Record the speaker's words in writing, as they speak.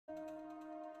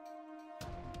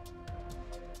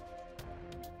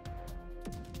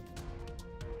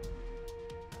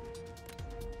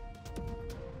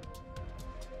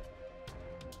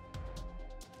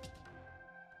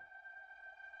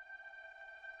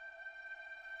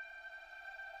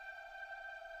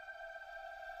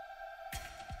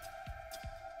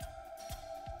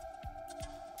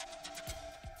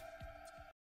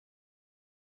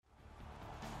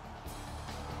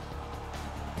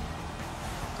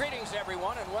Greetings,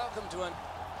 everyone, and welcome to an...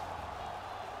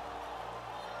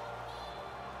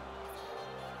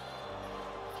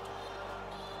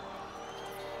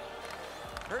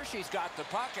 Hershey's got the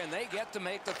puck, and they get to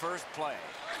make the first play.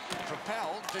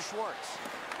 Propelled to Schwartz.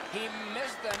 He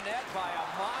missed the net by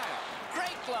a mile.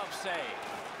 Great glove save.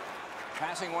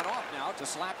 Passing one off now to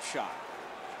Slapshot.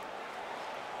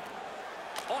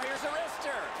 Oh, here's a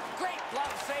wrister. Great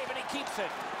glove save, and he keeps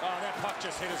it. Oh, that puck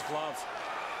just hit his glove.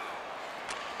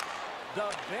 The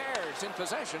Bears in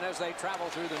possession as they travel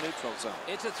through the neutral zone.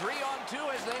 It's a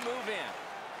 3-on-2 as they move in.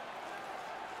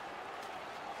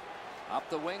 Up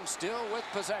the wing still with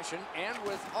possession and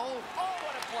with, oh,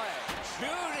 what a play.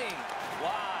 Shooting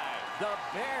wide. The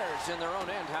Bears in their own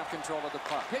end have control of the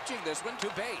puck. Pitching this one to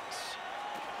Bates.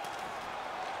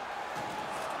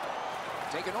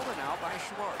 Taken over now by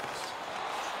Schwartz.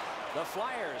 The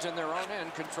Flyers in their own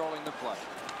end controlling the play.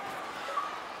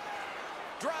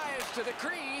 Drives to the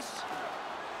crease.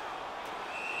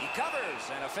 He covers,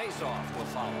 and a face-off will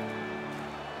follow.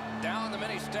 Down the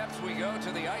many steps we go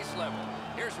to the ice level.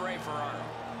 Here's Ray Ferraro.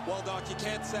 Well, Doc, you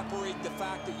can't separate the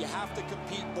fact that you have to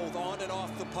compete both on and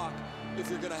off the puck if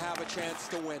you're going to have a chance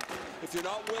to win. If you're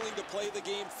not willing to play the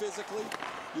game physically,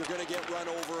 you're going to get run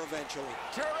over eventually.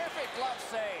 Terrific glove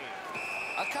save.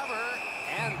 A cover,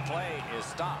 and play is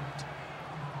stopped.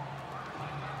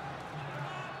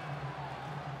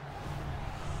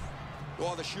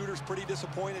 Well, the shooter's pretty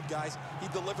disappointed, guys. He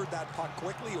delivered that puck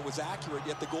quickly. It was accurate,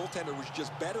 yet the goaltender was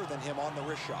just better than him on the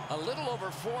wrist shot. A little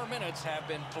over 4 minutes have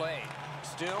been played.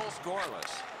 Still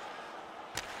scoreless.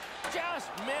 Just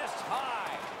missed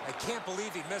high. I can't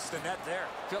believe he missed the net there.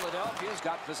 Philadelphia's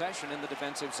got possession in the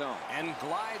defensive zone and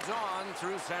glides on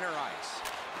through center ice.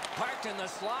 Parked in the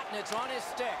slot, and it's on his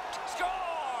stick. Score!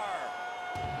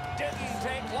 Didn't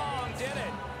take long, did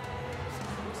it?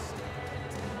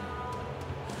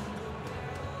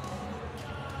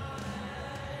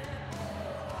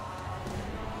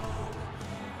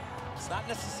 It's not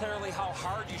necessarily how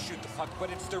hard you shoot the puck, but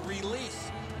it's the release.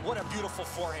 What a beautiful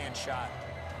forehand shot.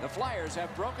 The Flyers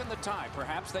have broken the tie.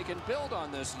 Perhaps they can build on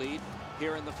this lead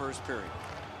here in the first period.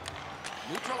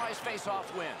 Neutralized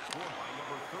face-off win.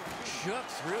 Shook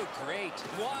through great.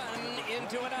 One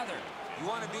into another. You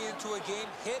want to be into a game,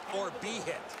 hit or be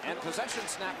hit. And possession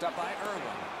snapped up by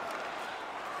Irwin.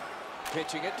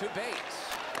 Pitching it to Bates.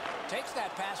 Takes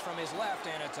that pass from his left,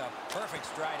 and it's a perfect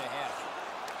stride ahead.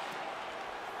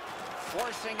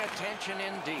 Forcing attention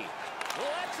indeed.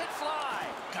 Lets it fly.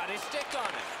 Got his stick on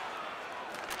it.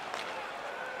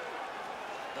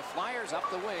 The Flyers up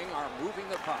the wing are moving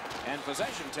the puck. And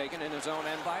possession taken in his own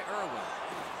end by Irwin.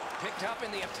 Picked up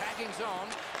in the attacking zone.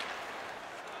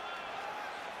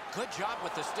 Good job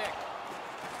with the stick.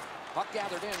 Puck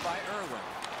gathered in by Irwin.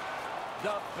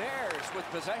 The Bears with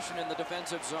possession in the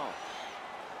defensive zone.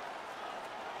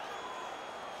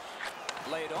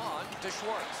 Laid on to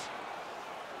Schwartz.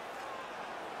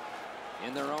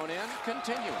 In their own end,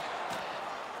 continuing.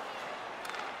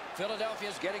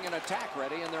 Philadelphia's getting an attack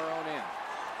ready in their own end.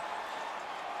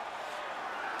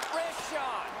 Wrist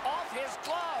shot off his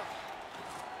glove.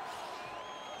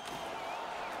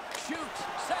 Shoot,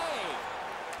 save.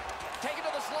 Taken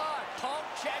to the slot. Pump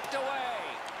checked away.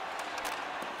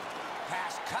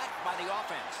 Pass cut by the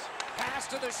offense. Pass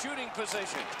to the shooting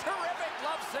position. Terrific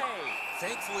glove save.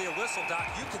 Thankfully a whistle, Doc.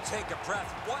 You can take a breath.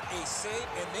 What a save,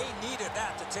 and they needed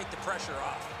that to take the pressure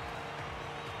off.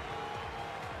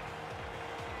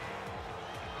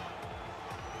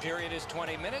 Period is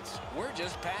 20 minutes. We're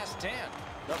just past 10.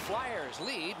 The Flyers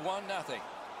lead 1-0.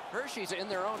 Hershey's in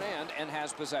their own end and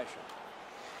has possession.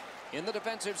 In the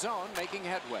defensive zone, making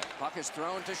headway. Puck is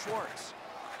thrown to Schwartz.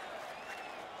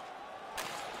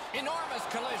 Enormous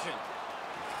collision.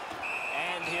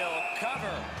 And he'll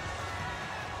cover.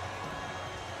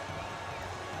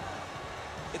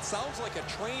 It sounds like a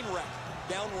train wreck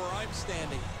down where I'm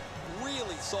standing.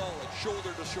 Really solid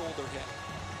shoulder-to-shoulder hit.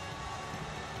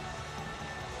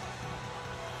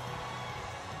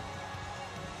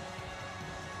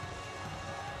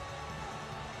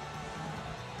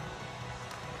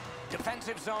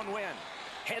 Defensive zone win.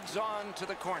 Heads on to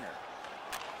the corner.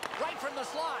 Right from the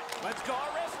slot. Let's go,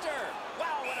 a wrister.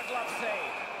 Wow, what a glove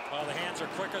save. Well, the hands are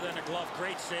quicker than a glove.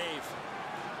 Great save.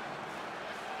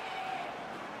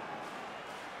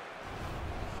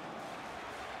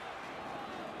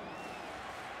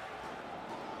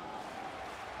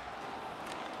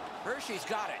 Hershey's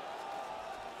got it.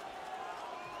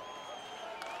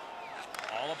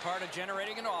 All a part of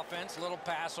generating an offense. Little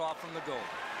pass off from the goal.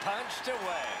 Punched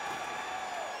away.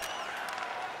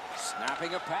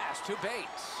 Snapping a pass to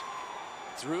Bates.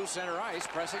 Through center ice,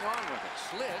 pressing on with it.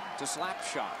 Slid to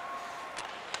Slapshot.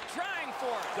 trying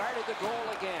for it. Guarded the goal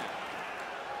again.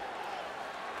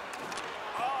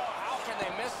 Oh, how can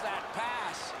they miss that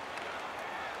pass?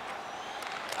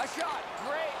 A shot.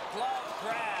 Great glove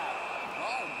grab.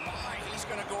 Oh, my. He's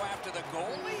going to go after the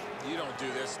goalie? You don't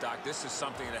do this, Doc. This is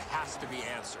something that has to be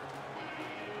answered.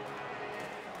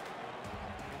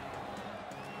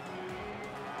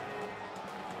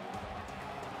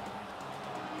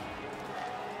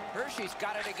 Hershey's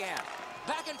got it again.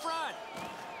 Back in front.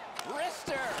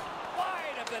 Wrister.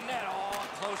 Wide of the net. Oh,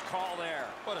 close call there.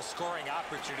 What a scoring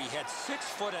opportunity. He had 6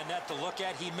 foot of net to look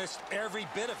at. He missed every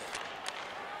bit of it.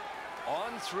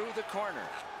 On through the corner.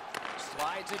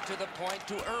 Slides it to the point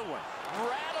to Irwin.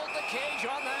 Rattled the cage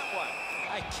on that one.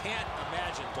 I can't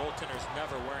imagine goaltenders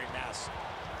never wearing masks.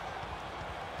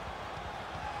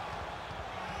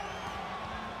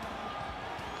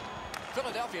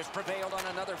 Philadelphia's prevailed on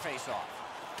another faceoff.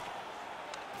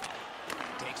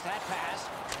 Takes that pass.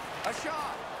 A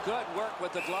shot. Good work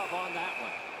with the glove on that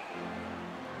one.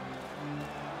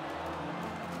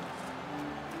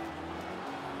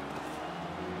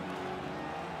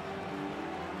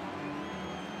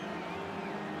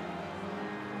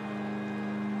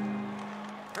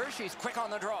 Hershey's quick on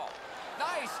the draw.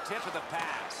 Nice tip of the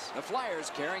pass. The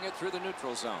Flyers carrying it through the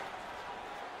neutral zone.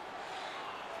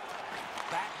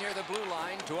 Back near the blue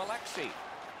line to Alexei.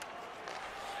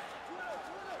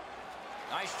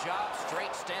 Nice job,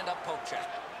 straight stand-up poke check.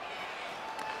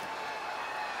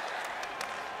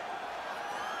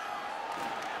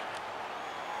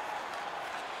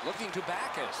 Looking to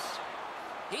Backus.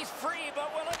 He's free,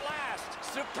 but will it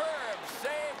last? Superb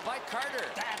save by Carter.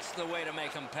 That's the way to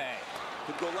make him pay.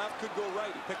 Could go left, could go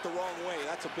right. He picked the wrong way.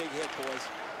 That's a big hit, boys.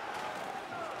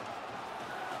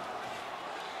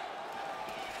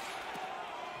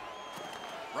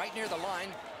 Right near the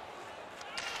line.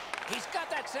 He's got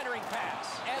that centering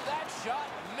pass, and that shot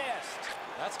missed.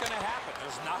 That's going to happen.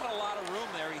 There's not a lot of room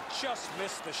there. He just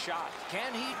missed the shot.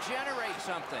 Can he generate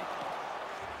something?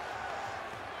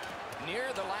 Near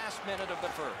the last minute of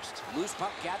the first. Loose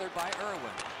puck gathered by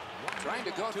Irwin. Trying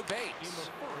to go to Bates. In the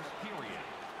first period.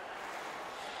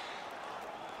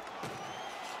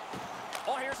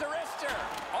 Oh, here's a wrister.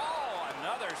 Oh,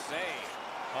 another save.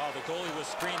 Oh, the goalie was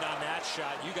screened on that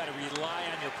shot. You got to rely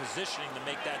on your positioning to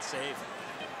make that save.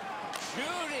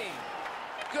 Shooting.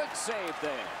 Good save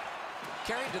there.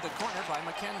 Carried to the corner by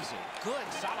McKenzie. Good,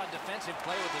 solid defensive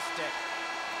play with the stick.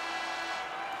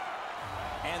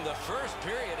 And the first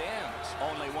period ends.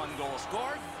 Only 1 goal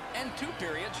scored and 2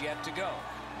 periods yet to go.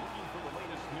 Looking for the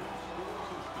latest news, scores,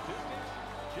 and statistics?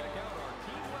 Check out our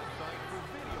team website for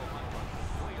video highlights,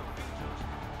 player features,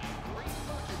 and great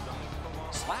merchandise from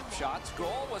our... Slapshot's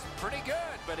goal was pretty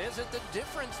good, but is it the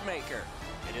difference maker?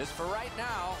 It is for right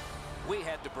now. We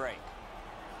head to break.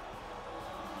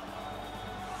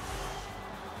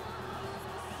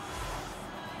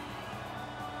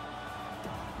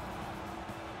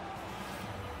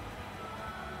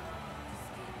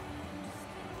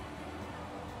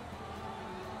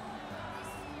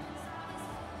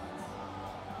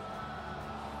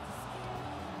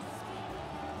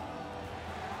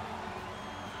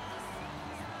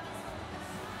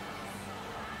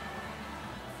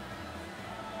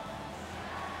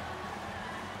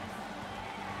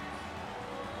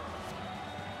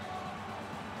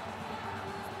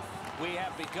 We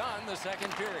have begun the second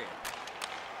period.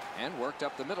 And worked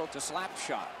up the middle to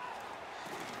Slapshot.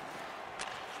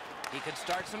 He could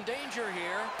start some danger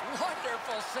here.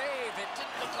 Wonderful save. It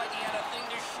didn't look like he had a thing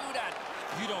to shoot at.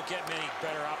 You don't get many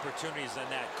better opportunities than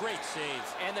that. Great save.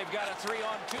 And they've got a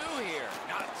 3-on-2 here.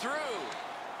 Not through.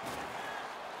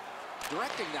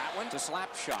 Directing that one to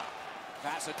Slapshot.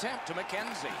 Pass attempt to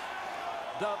McKenzie.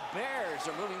 The Bears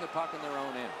are moving the puck in their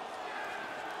own end.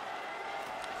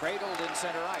 Cradled in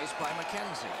center ice by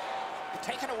McKenzie.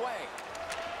 Taken away.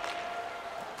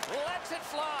 Lets it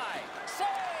fly. Save!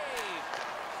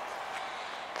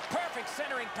 Perfect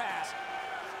centering pass.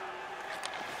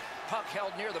 Puck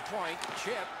held near the point.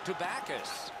 Chip to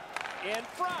Backus. In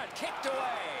front. Kicked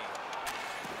away.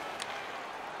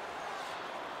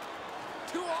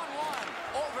 2-on-1.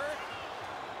 Over.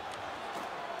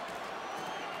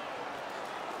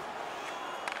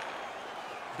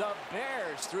 The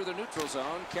Bears through the neutral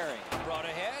zone, carrying. Brought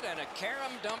ahead and a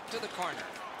carom dump to the corner.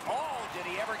 Oh, did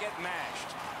he ever get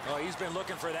mashed? Oh, he's been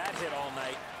looking for that hit all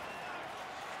night.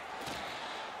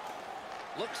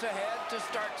 Looks ahead to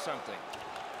start something.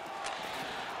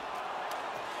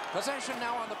 Possession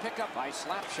now on the pickup by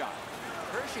Slapshot.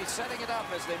 Hershey setting it up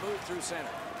as they move through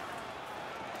center.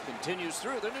 Continues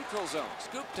through the neutral zone.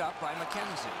 Scooped up by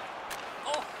McKenzie.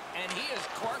 Oh, and he is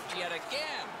corked yet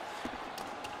again.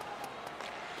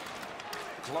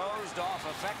 Closed off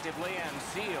effectively and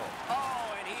sealed.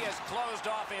 Oh, and he is closed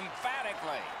off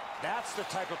emphatically. That's the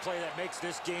type of play that makes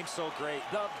this game so great.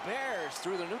 The Bears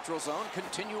through the neutral zone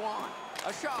continue on.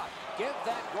 A shot. Give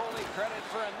that goalie credit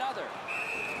for another.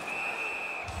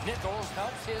 Nichols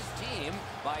helps his team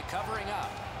by covering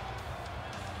up.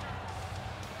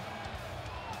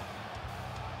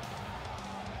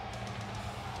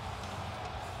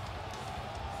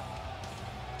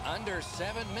 Under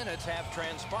 7 minutes have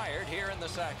transpired here in the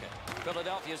second.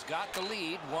 Philadelphia's got the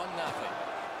lead 1-0.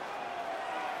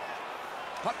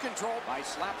 Puck control by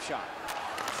Slapshot.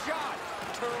 Shot!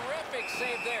 Terrific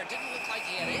save there. Didn't look like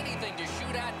he had anything to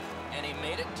shoot at, and he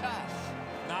made it tough.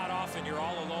 Not often you're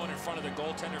all alone in front of the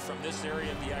goaltender from this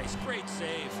area of the ice. Great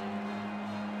save.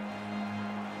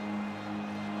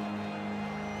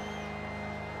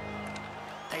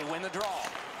 They win the draw.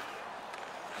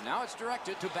 And now it's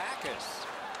directed to Backus.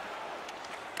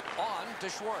 On to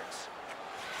Schwartz.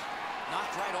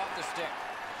 Knocked right off the stick.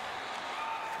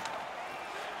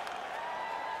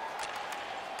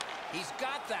 He's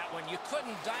got that one. You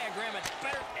couldn't diagram it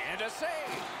better. And a save.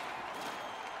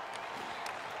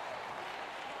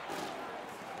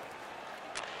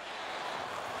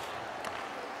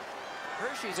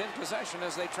 Hershey's in possession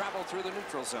as they travel through the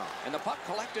neutral zone. And the puck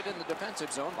collected in the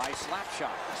defensive zone by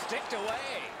Slapshot. Sticked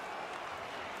away.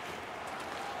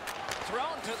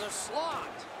 Thrown to the slot.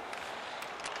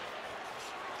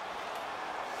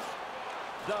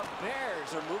 The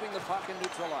Bears are moving the puck in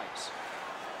neutral ice.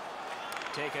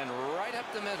 Taken right up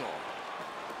the middle.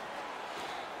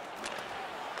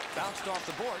 Bounced off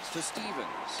the boards to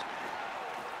Stevens.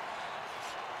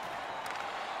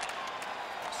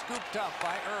 Scooped up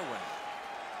by Irwin.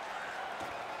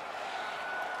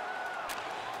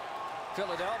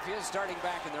 Philadelphia starting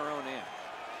back in their own end.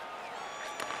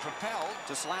 Propelled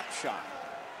to Slapshot.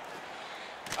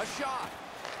 A shot.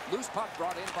 Loose puck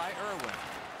brought in by Irwin.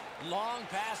 Long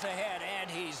pass ahead,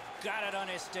 and he's got it on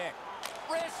his stick.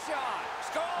 Wrist shot.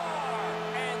 Score!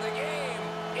 And the game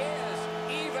is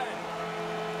even.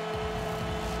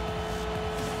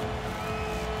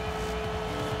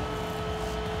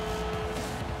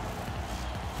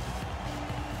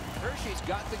 Hershey's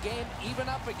got the game even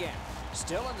up again.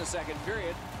 Still in the second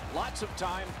period. Lots of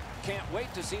time. Can't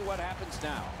wait to see what happens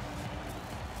now.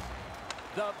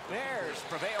 The Bears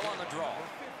prevail on the draw.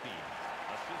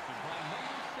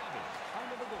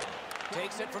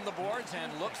 Takes it from the boards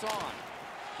and looks on.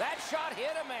 That shot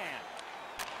hit a man.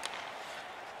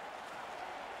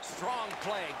 Strong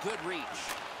play, good reach.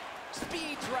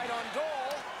 Speeds right on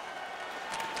goal.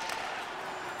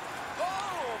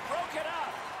 Oh, broke it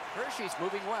up. Hershey's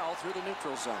moving well through the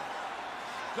neutral zone.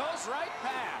 Goes right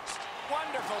past.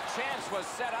 Wonderful chance was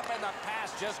set up and the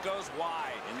pass just goes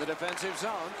wide. In the defensive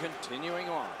zone, continuing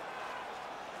on.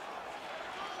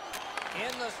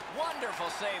 In this wonderful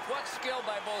save. What skill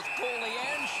by both goalie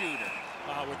and shooter.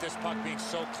 With this puck being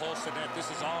so close to net, this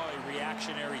is all a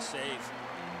reactionary save.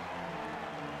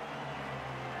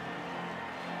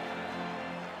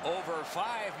 Over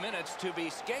 5 minutes to be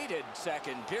skated,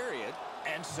 second period.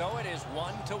 And so it is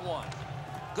 1-1.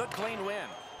 Good clean win.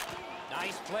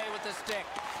 Nice play with the stick.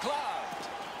 Gloved.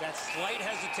 That slight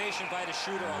hesitation by the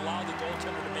shooter allowed the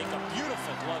goaltender to make a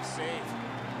beautiful glove save.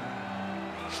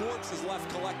 Schwartz is left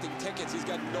collecting tickets. He's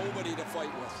got nobody to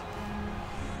fight with.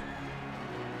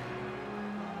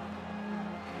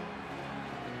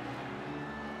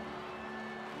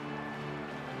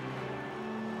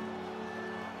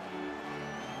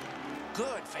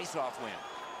 Good face-off win.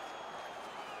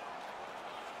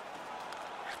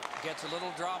 Gets a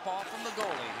little drop off from the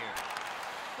goalie here.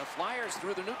 The Flyers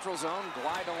through the neutral zone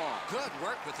glide along. Good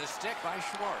work with the stick by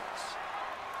Schwartz.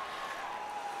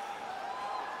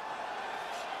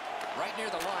 Right near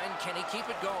the line, can he keep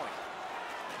it going?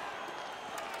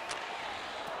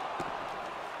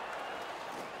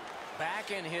 Back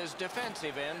in his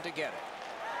defensive end to get it.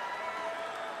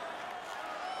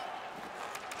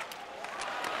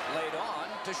 Laid on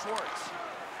to Schwartz.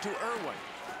 To Irwin.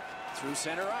 Through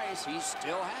center ice, he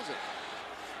still has it.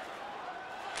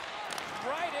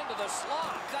 Right into the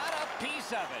slot. Got a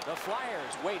piece of it. The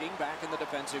Flyers waiting back in the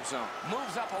defensive zone.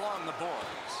 Moves up along the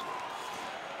boards.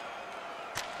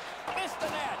 Missed the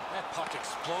net. That puck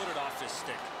exploded off his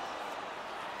stick.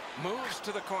 Moves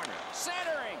to the corner.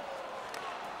 Centering.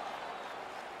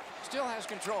 Still has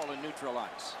control in neutral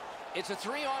ice. It's a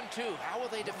 3-on-2. How will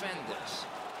they defend this?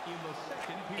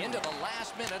 Into the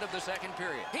last minute of the second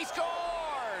period. He scores!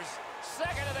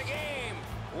 Second of the game.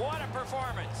 What a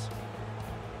performance.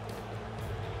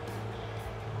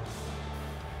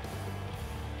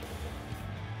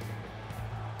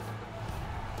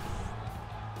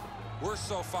 We're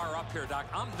so far up here, Doc.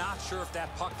 I'm not sure if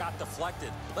that puck got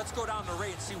deflected. Let's go down to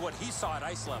Ray and see what he saw at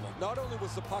ice level. Not only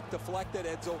was the puck deflected,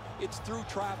 Edzo, it's through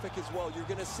traffic as well. You're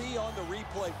going to see on the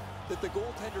replay that the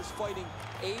goaltender's fighting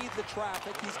the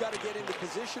traffic. He's got to get into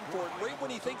position for it. Right when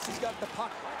he thinks he's got the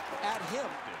puck at him,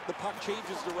 the puck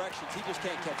changes directions. He just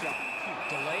can't catch up.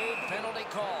 Delayed penalty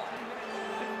call.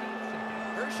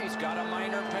 Hershey's got a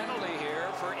minor penalty here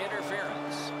for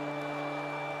interference.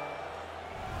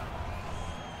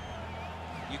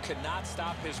 You cannot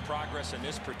stop his progress in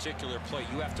this particular play.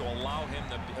 You have to allow him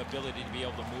the ability to be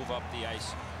able to move up the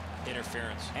ice.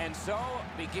 Interference. And so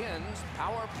begins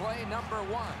power play number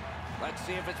 1. Let's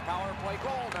see if it's power play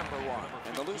goal number 1.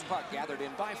 And the loose puck gathered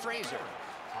in by Fraser.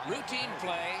 Routine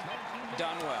play,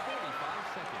 done well.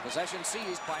 Possession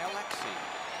seized by Alexei.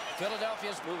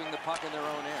 Philadelphia's moving the puck in their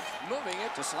own end. Moving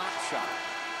it to slap shot.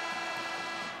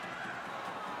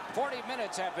 40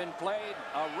 minutes have been played.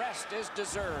 A rest is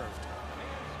deserved.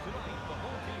 Tonight, the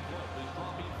home team club is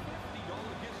dropping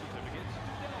 $50 gift certificates to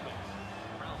Dentalmix,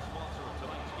 proud sponsor of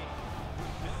tonight's game,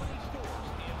 with 70 stores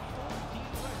and 14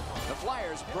 restaurants. The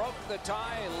Flyers broke the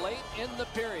tie late in the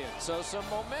period, so some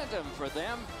momentum for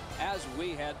them as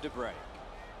we had to break.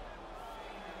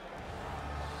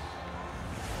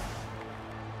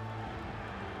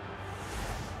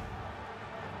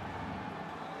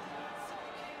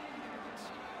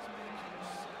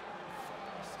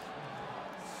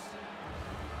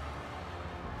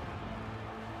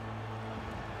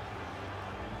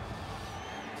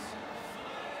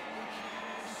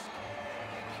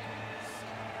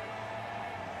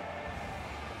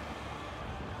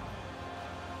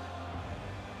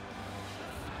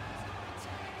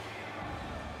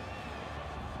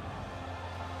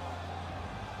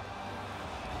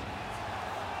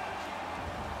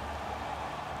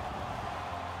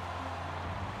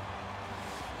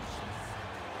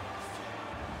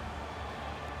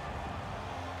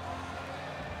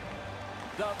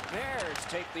 The Bears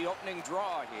take the opening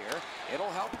draw here. It'll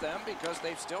help them because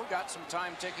they've still got some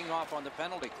time ticking off on the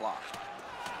penalty clock.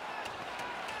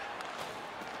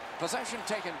 Possession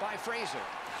taken by Fraser.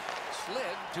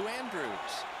 Slid to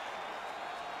Andrews.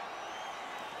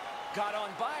 Got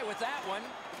on by with that one.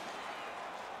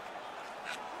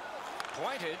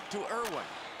 Pointed to Irwin.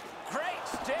 Great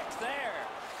stick there.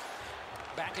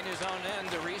 Back in his own end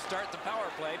to restart the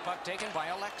power play. Puck taken by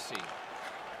Alexei.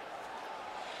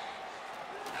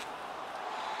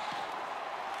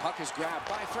 Puck is grabbed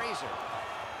by Fraser.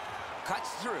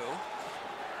 Cuts through.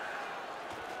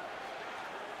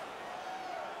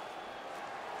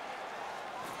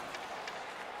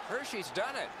 Hershey's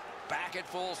done it. Back at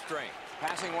full strength.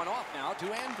 Passing one off now to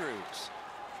Andrews.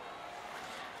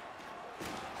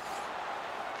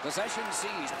 Possession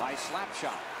seized by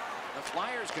Slapshot. The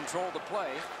Flyers control the play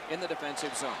in the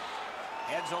defensive zone.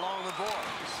 Heads along the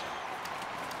boards.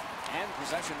 And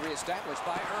possession reestablished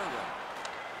by Irwin.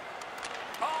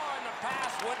 Oh, and the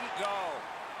pass wouldn't go.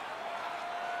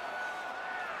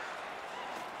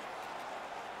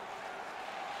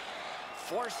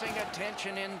 Forcing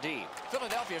attention in deep.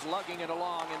 Philadelphia's lugging it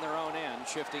along in their own end,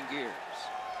 shifting gears.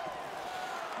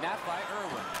 Not by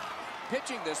Irwin.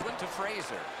 Pitching this one to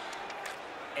Fraser.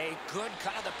 A good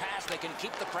cut of the pass. They can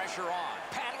keep the pressure on.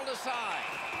 Paddled aside.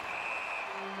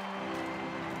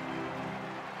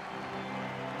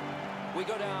 We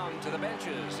go down to the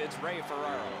benches. It's Ray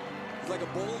Ferraro. It's like a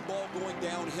bowling ball going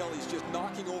downhill. He's just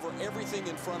knocking over everything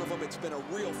in front of him. It's been a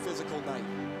real physical night.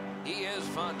 He is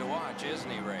fun to watch, isn't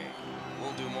he, Ray?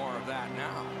 We'll do more of that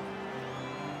now.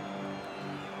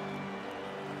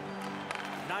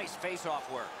 Nice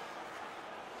face-off work.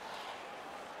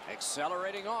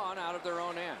 Accelerating on out of their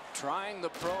own end. Trying the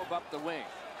probe up the wing.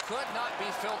 Could not be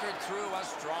filtered through. A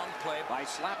strong play by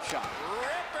Slapshot.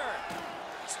 Ripper!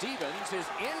 Stevens is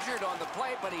injured on the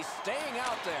play, but he's staying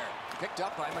out there. Picked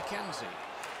up by McKenzie.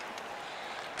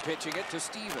 Pitching it to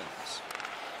Stevens.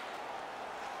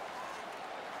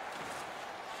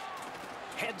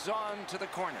 Heads on to the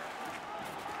corner.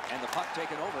 And the puck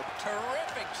taken over.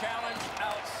 Terrific challenge.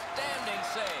 Outstanding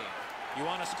save. You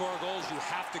want to score goals, you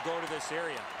have to go to this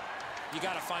area. You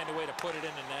got to find a way to put it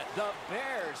in the net. The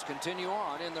Bears continue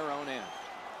on in their own end.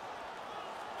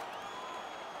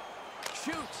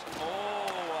 Shoots.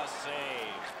 Oh, a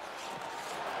save.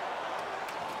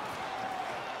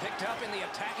 Picked up in the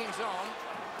attacking zone.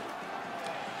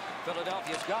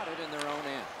 Philadelphia's got it in their own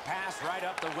end. Pass right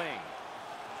up the wing.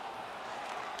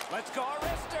 Let's go,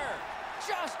 Arister.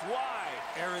 Just wide.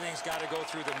 Everything's got to go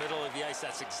through the middle of the ice.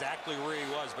 That's exactly where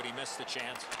he was, but he missed the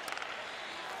chance.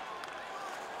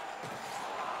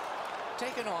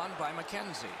 Taken on by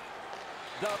McKenzie.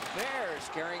 The Bears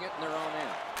carrying it in their own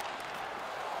end.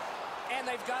 And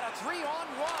they've got a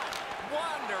 3-on-1.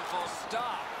 Wonderful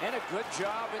stop. And a good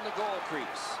job in the goal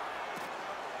crease.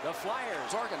 The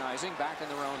Flyers organizing back in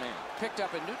their own end. Picked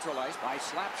up and neutralized by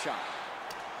Slapshot.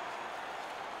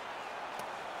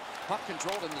 Puck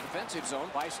controlled in the defensive zone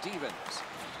by Stevens.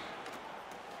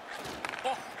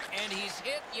 Oh, and he's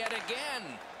hit yet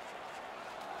again.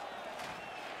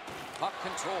 Puck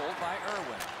controlled by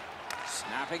Irwin.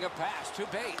 Snapping a pass to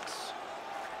Bates.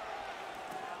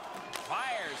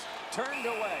 Fires turned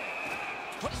away.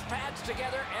 Put his pads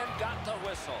together and got the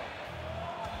whistle.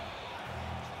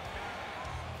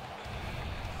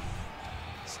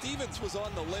 Stevens was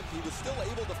on the limp. He was still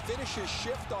able to finish his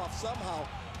shift off somehow,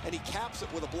 and he caps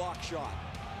it with a block shot.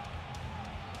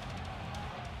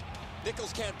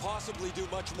 Nichols can't possibly do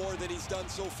much more than he's done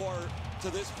so far to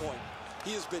this point.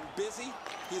 He has been busy.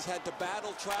 He's had to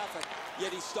battle traffic,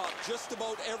 yet he stopped just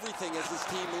about everything as his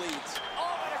team leads.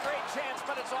 Oh, and a great chance,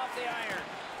 but it's off the iron.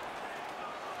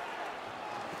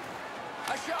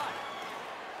 A shot.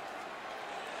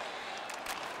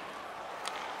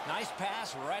 Nice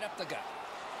pass right up the gut.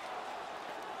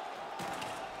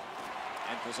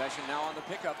 And possession now on the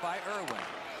pickup by Irwin.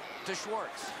 To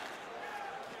Schwartz.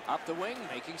 Up the wing,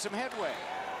 making some headway.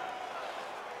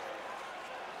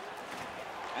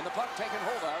 And the puck taken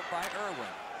hold of by Irwin.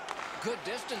 Good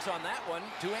distance on that one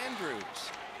to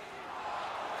Andrews.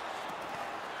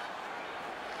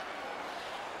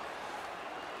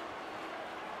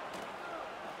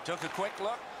 Took a quick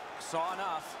look, saw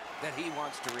enough that he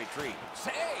wants to retreat.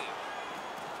 Save!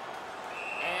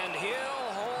 And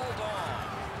he'll hold on.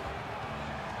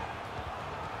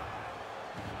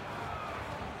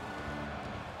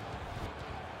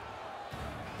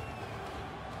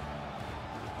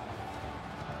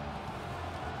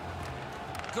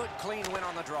 Good clean win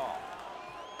on the draw.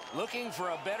 Looking for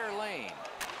a better lane.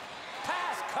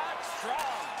 Pass cut,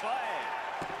 strong play.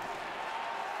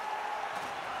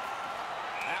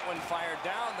 That one fired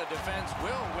down. The defense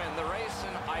will win the race,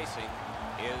 and icing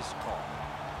is called.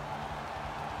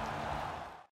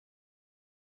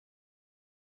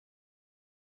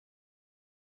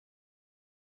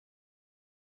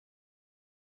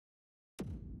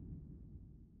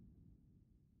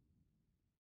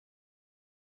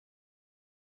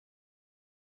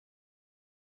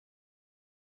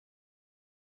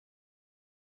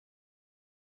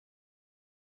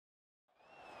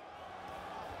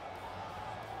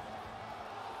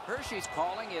 Hershey's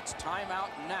calling its timeout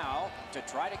now to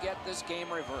try to get this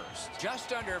game reversed.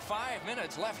 Just under 5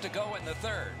 minutes left to go in the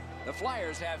third. The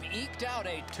Flyers have eked out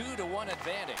a 2-1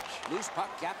 advantage. Loose puck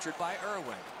captured by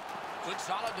Irwin. Good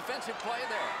solid defensive play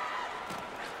there.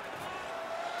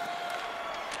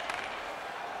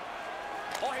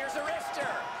 Oh, here's a wrister.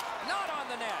 Not on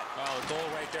the net. Well, a goal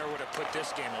right there would have put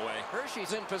this game away.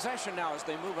 Hershey's in possession now as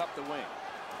they move up the wing.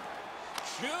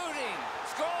 Shooting.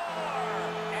 Score!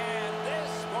 And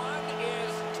this one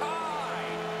is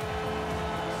tied.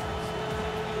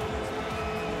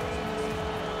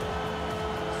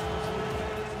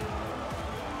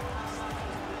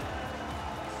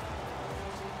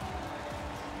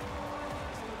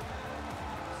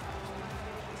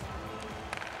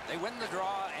 They win the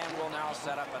draw and will now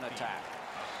set up an attack.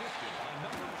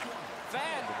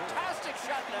 Fantastic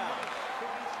shutdown.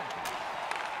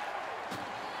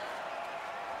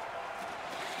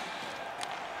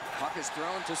 Puck is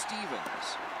thrown to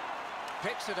Stevens.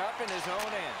 Picks it up in his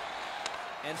own end.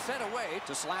 And sent away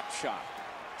to Slapshot.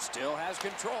 Still has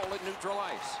control at neutral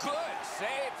ice. Good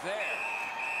save there.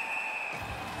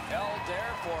 Held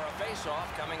there for a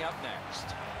face-off coming up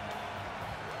next.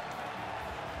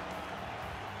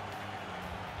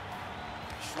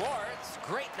 Schwartz,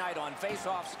 great night on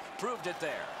face-offs, proved it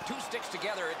there. Two sticks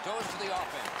together, it goes to the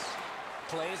offense.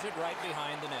 Plays it right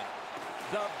behind the net.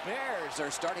 The Bears are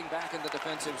starting back in the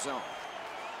defensive zone.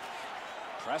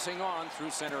 Pressing on through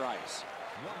center ice.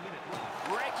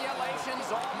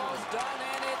 Regulations almost done,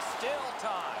 and it's still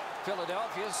tied.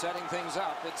 Philadelphia setting things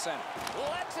up at center.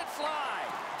 Lets it fly.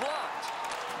 Blocked.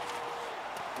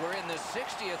 We're in the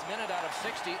 60th minute out of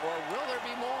 60, or will there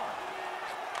be more?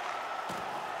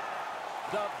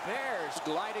 The Bears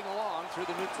gliding along through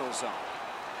the neutral zone.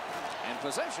 And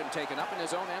possession taken up in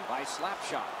his own end by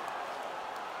Slapshot.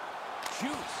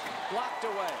 Shoots. Blocked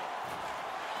away.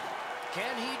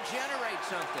 Can he generate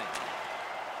something?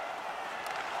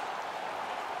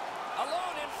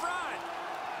 Alone in front.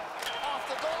 Off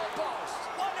the goalpost.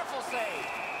 Wonderful save.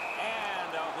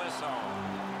 And a whistle.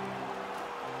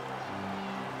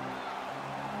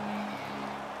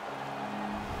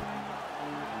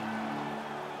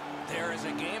 There is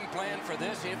a game plan for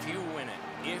this if you win it.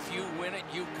 If you win it,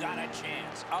 you've got a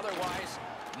chance. Otherwise,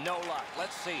 no luck.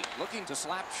 Let's see. Looking to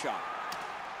Slapshot.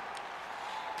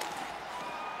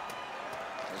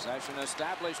 Possession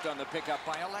established on the pickup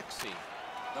by Alexi.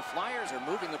 The Flyers are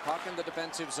moving the puck in the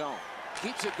defensive zone.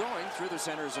 Keeps it going through the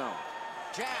center zone.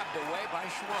 Jabbed away by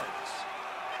Schwartz.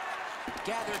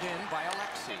 Gathered in by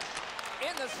Alexi.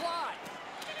 In the slot.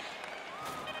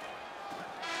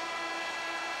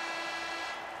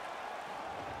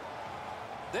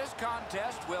 This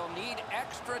contest will need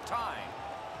extra time.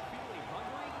 Feeling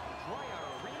hungry? Try our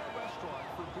arena restaurant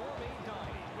for gourmet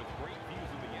dining with great views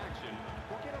of the action,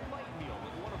 or get a light meal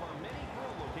at one of our many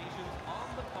grill locations on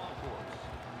the concourse.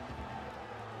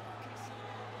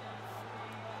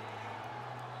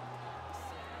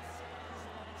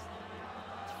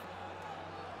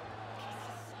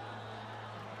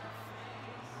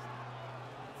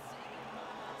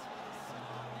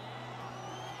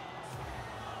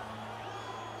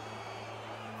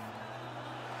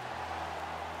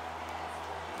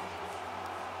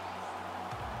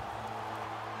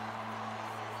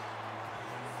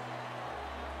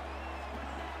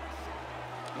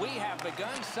 We have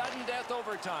begun sudden death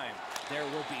overtime. There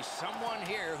will be someone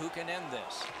here who can end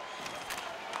this.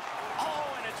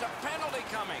 Oh, and it's a penalty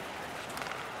coming.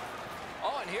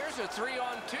 Oh, and here's a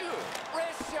 3-on-2.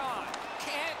 Wrist shot.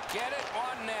 Can't get it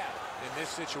on net. In this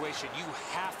situation, you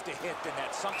have to hit the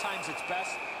net. Sometimes it's best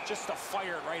just to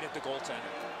fire it right at the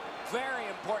goaltender. Very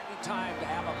important time to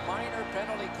have a minor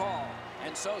penalty call.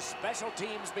 And so special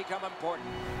teams become important.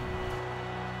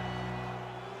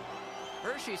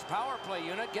 Hershey's power play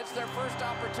unit gets their first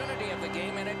opportunity of the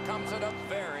game, and it comes at a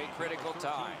very critical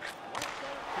time.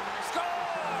 Score!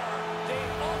 The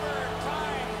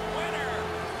overtime winner!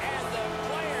 And the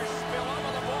players spill up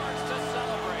on the boards to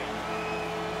celebrate.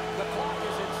 The clock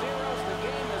is at zeros. The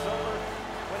game is over.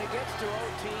 When it gets to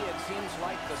OT, it seems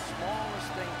like the smallest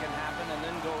thing can happen and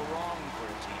then go wrong for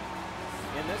a team.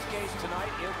 In this case tonight,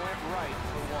 it went right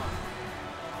for one.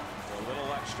 The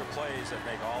little extra plays that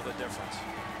make all the difference.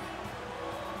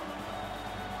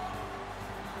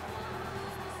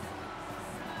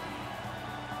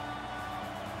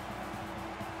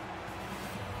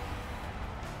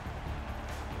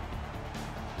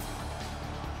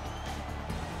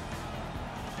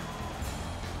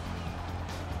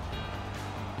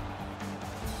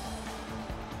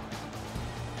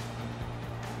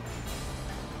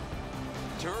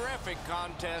 Terrific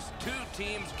contest. Two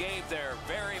teams gave their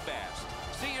very best.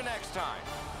 See you next time.